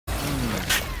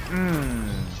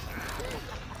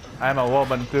I'm a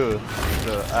woman too,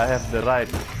 so I have the right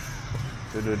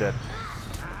to do that.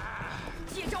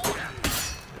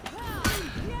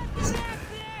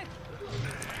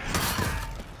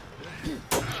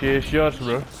 She is yours,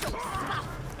 bro.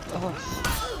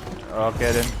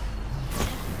 Okay then.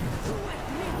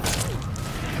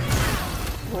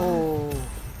 Oh.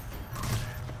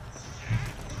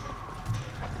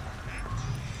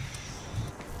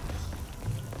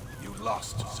 You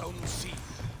lost Zone C.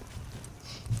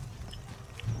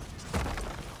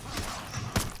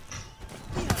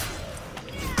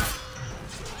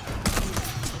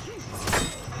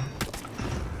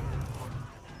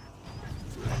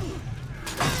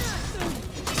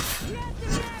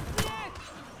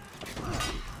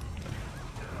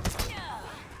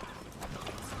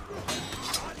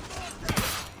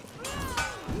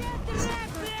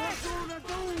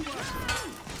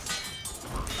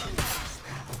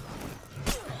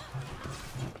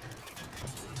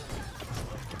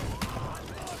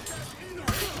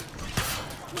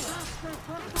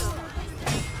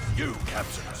 You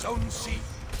captured Zone C.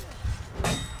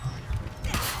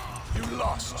 You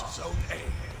lost Zone A.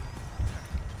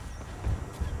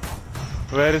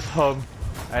 Where is home?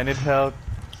 I need help.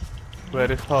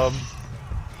 Where is home?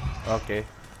 Okay.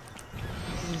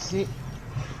 You see?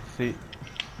 See.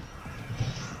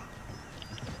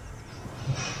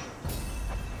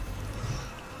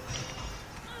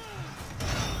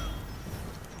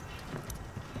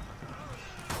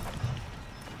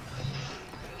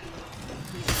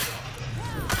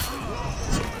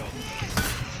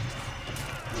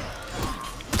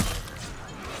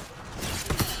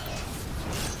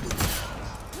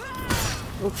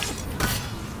 Oops.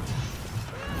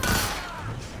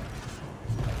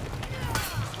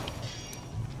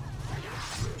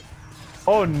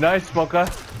 Oh, nice, Poka.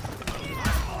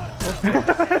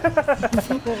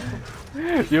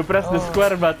 You press the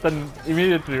square button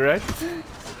immediately, right?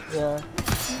 Yeah.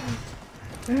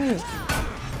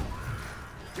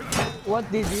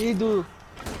 What did he do?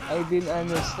 I didn't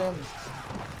understand.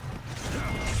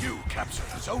 You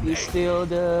captured Zone You A. steal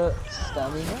the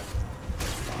stamina?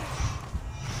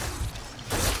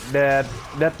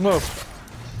 That move.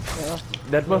 Yeah.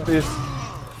 That move is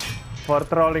for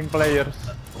trolling players.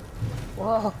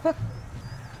 Wow.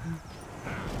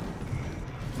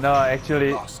 No,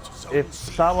 actually, if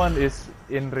someone is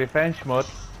in revenge mode,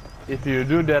 if you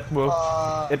do that move,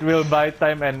 it will buy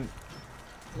time and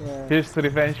Yeah. his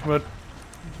revenge mode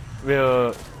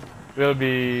will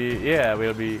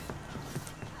be.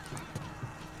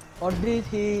 Or did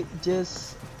he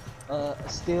just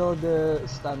steal the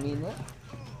stamina?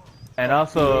 And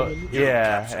also,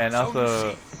 and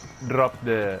also drop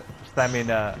the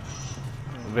stamina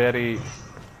very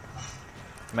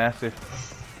massive.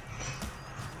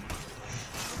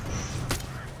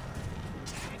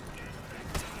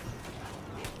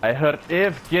 I heard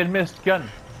if kid missed gun.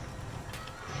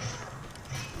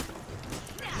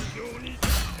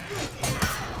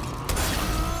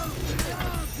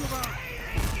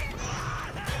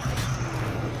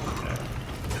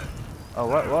 Oh,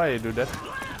 why you do that?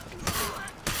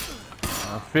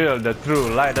 Feel the true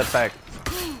light attack.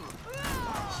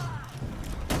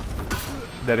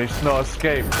 There is no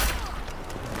escape.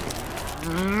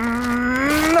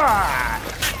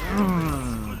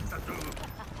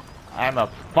 I'm a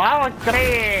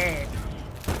Valkyrie.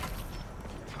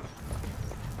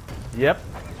 Yep.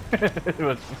 It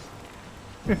was.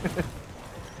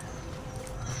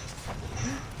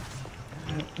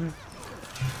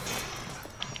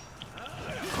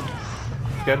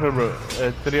 Careful, bro.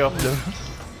 Three of them.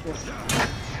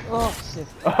 Oh shit.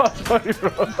 Oh, sorry,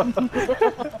 bro.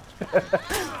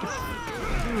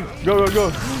 Go, go,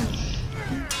 go.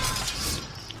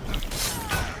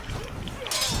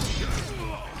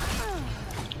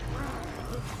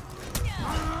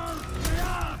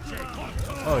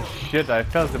 Oh shit, I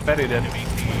felt the parry then.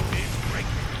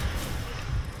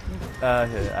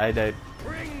 I died.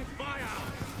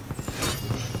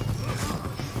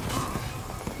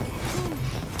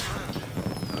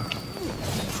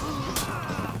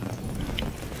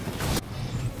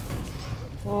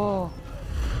 Oh.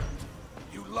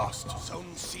 You lost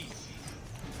Zone C.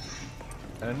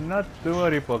 Not to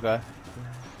worry, Poka.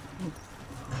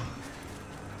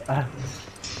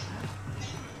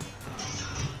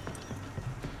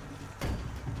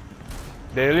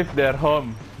 They leave their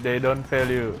home. They don't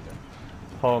value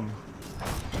home.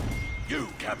 You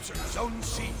captured Zone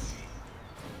C.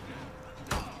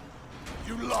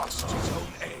 You lost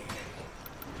Zone A.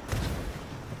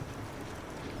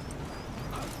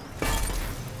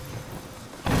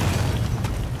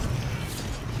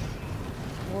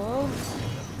 Well,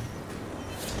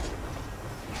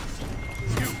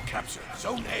 captured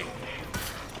Zone A.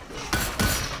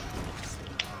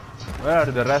 Where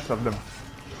are the rest of them?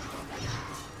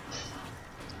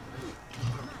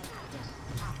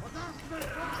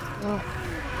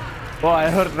 Oh, I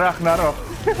heard Ragnarok.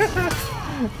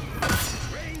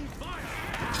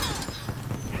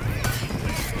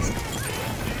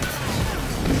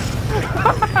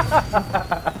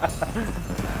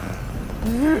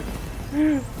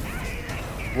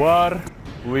 War,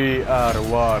 we are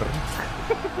war.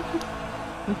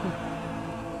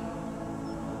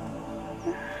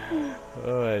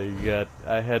 Oh my god,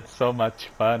 I had so much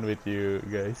fun with you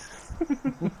guys.